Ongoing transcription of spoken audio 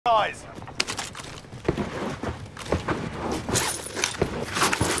Guys.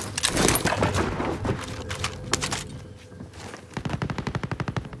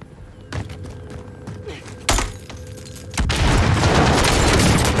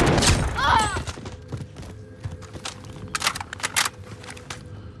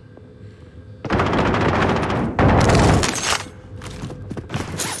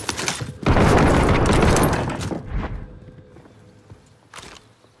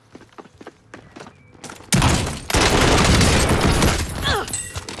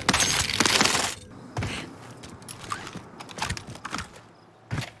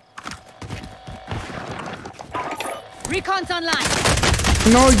 Recon's online.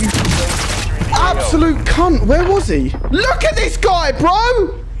 No, you absolute cunt. Where was he? Look at this guy,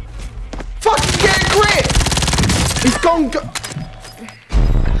 bro. Fucking get a grip. He's gone.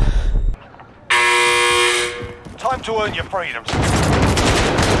 Time to earn your freedoms.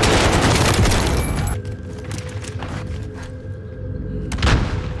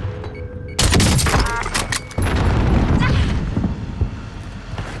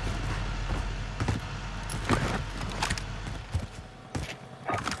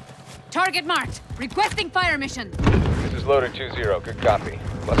 Target marked. Requesting fire mission. This is loader 2-0. Good copy.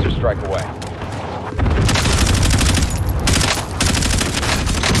 Cluster strike away.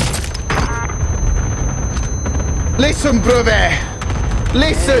 Listen, brother.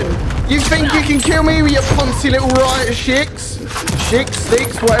 Listen. You think you can kill me with your poncy little riot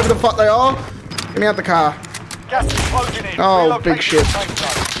sticks, whatever the fuck they are? Get me out the car. Gas is closing in. Oh, Relocate big to shit. the safe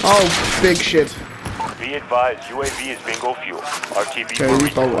zone. Oh, big shit. Be advised, UAV is bingo fuel. RTB Okay, for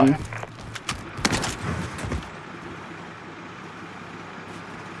he's bolting. resupply.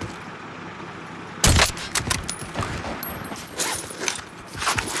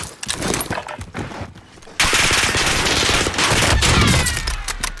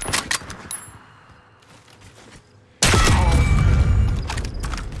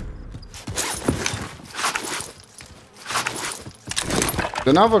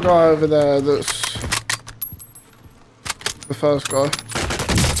 Another guy over there that's the first guy.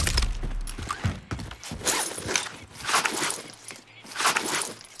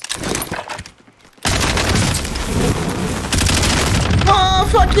 Oh,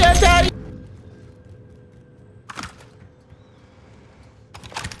 fuck yeah, daddy!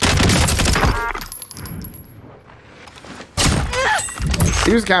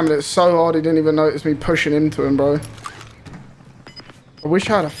 He was camming it so hard he didn't even notice me pushing into him, bro. I wish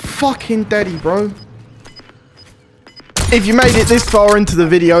I had a fucking daddy, bro. If you made it this far into the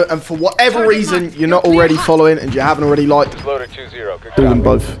video and for whatever reason you're not already following and you haven't already liked, This is loader 2-0. Good do them copy.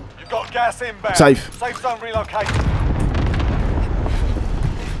 both. You've got gas inbound. Safe. Safe zone relocated.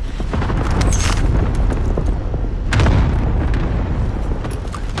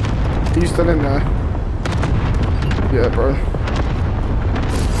 Are you still in there? Yeah, bro.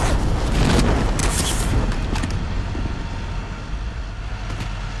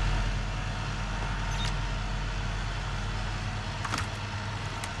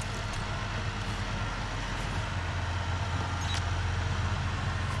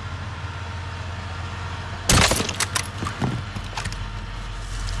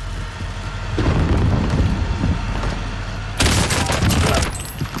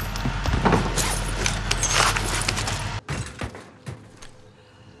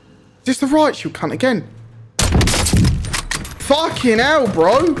 Is this the right shield cunt again? Fucking hell,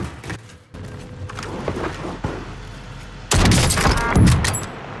 bro.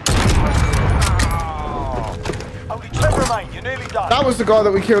 Only 10 remain. You're nearly done. That was the guy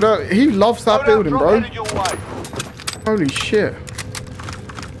that we killed earlier. He loves that Loadout building, drop bro. headed your way. Holy shit.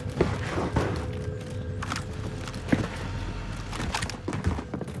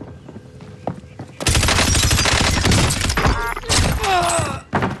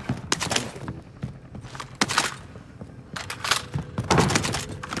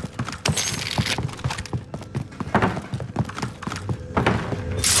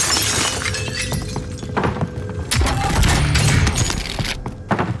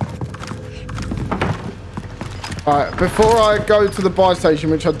 Alright, before I go to the buy station,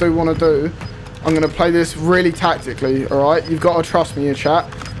 which I do want to do, I'm going to play this really tactically, alright? You've got to trust me in chat.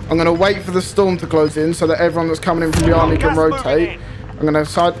 I'm going to wait for the storm to close in so that everyone that's coming in from behind me can rotate. I'm going to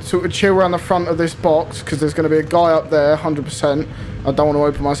sort of chill around the front of this box because there's going to be a guy up there, 100%. I don't want to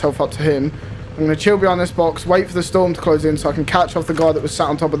open myself up to him. I'm going to chill behind this box, wait for the storm to close in so I can catch off the guy that was sat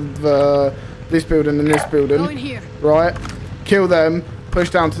on top of this building and this building. Go in here. Right? Kill them,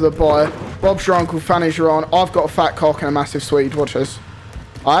 push down to the buy. Bob's your uncle, Fanny's your aunt. I've got a fat cock and a massive Swede. Watch this.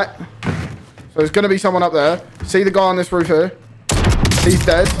 Alright? So there's going to be someone up there. See the guy on this roof here? He's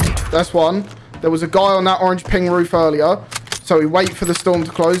dead. That's one. There was a guy on that orange ping roof earlier. So we wait for the storm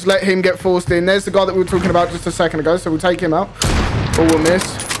to close. Let him get forced in. There's the guy that we were talking about just a second ago. So we'll take him out. Or we'll miss.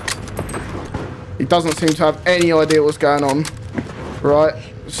 He doesn't seem to have any idea what's going on. Right.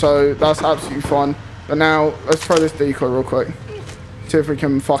 So that's absolutely fine. But now, let's throw this decoy real quick. See if we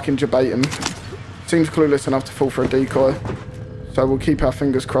can fucking debate him. Seems clueless enough to fall for a decoy. So we'll keep our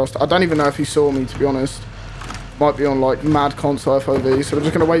fingers crossed. I don't even know if he saw me, to be honest. Might be on like mad console FOV. So we're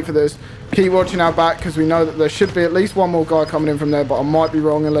just going to wait for this. Keep watching our back because we know that there should be at least one more guy coming in from there. But I might be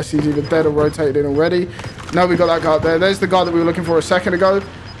wrong unless he's either dead or rotated in already. No, we got that guy up there. There's the guy that we were looking for a second ago.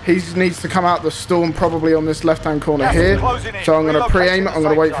 He needs to come out the storm probably on this left-hand corner here. So I'm going to pre-aim. I'm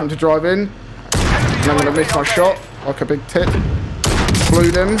going to wait for him to drive in. And I'm going to miss my shot like a big tit.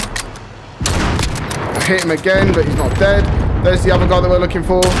 Glued him. I hit him again, but he's not dead. There's the other guy that we're looking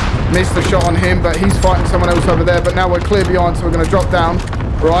for. Missed the shot on him, but he's fighting someone else over there. But now we're clear behind, so we're going to drop down.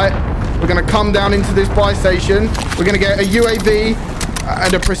 Right. We're going to come down into this buy station. We're going to get a UAV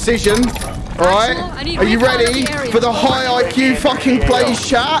and a precision. Alright, are you ready for the high IQ fucking plays,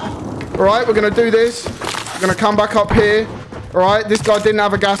 chat? Alright, we're going to do this. We're going to come back up here. Alright, this guy didn't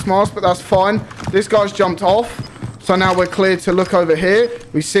have a gas mask, but that's fine. This guy's jumped off. So now we're clear to look over here.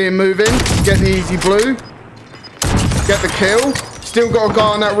 We see him moving. Get the easy blue. Get the kill. Still got a guy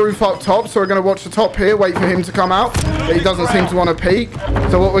on that roof up top, so we're going to watch the top here. Wait for him to come out. But he doesn't seem to want to peek.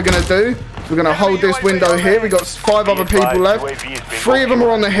 So what we're going to do, we're going to hold this window here. We've got 5 other people left. 3 of them are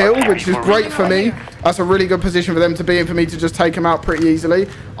on the hill, which is great for me. That's a really good position for them to be in for me to just take them out pretty easily.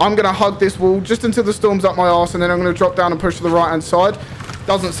 I'm going to hug this wall just until the storm's up my arse, and then I'm going to drop down and push to the right-hand side.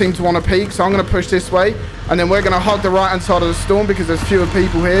 Doesn't seem to want to peek, so I'm going to push this way. And then we're going to hug the right-hand side of the storm because there's fewer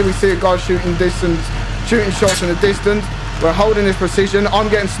people here. We see a guy shooting shots in the distance. We're holding this precision. I'm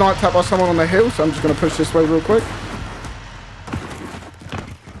getting sniped at by someone on the hill, so I'm just going to push this way real quick.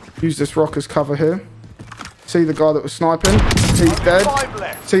 Use this rock as cover here. See the guy that was sniping. He's dead.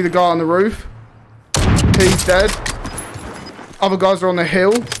 See the guy on the roof. He's dead. Other guys are on the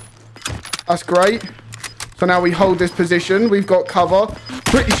hill. That's great. So now we hold this position. We've got cover.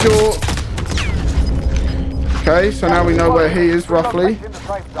 Pretty sure. Okay, so now we know where he is roughly.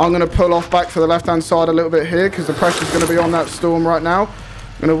 I'm going to pull off back to the left-hand side a little bit here because the pressure's going to be on that storm right now.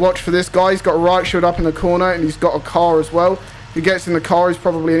 I'm going to watch for this guy. He's got a riot shield up in the corner and he's got a car as well. If he gets in the car, he's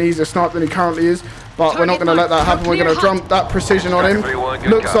probably an easier snipe than he currently is. But we're not going to let that happen. We're going to jump that precision on him.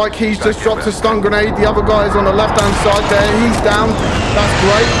 Looks like he's just dropped a stun grenade. The other guy is on the left-hand side there. He's down. That's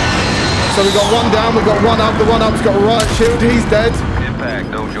great. So we got one down. We got one up. The one up's got a riot shield. He's dead. Impact,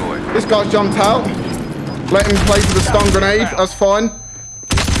 no joy. This guy's jumped out. Let him play for the stun grenade. That's fine.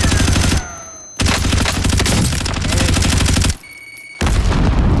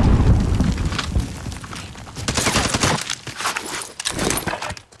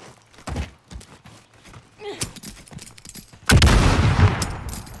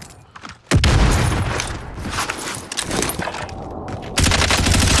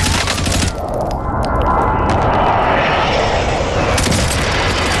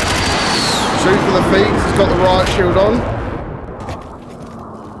 Shoot for the feet. He's got the riot shield on.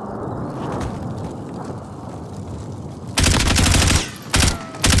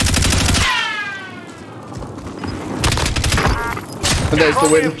 And there's the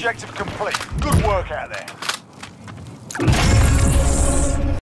win. Objective complete. Good work out there.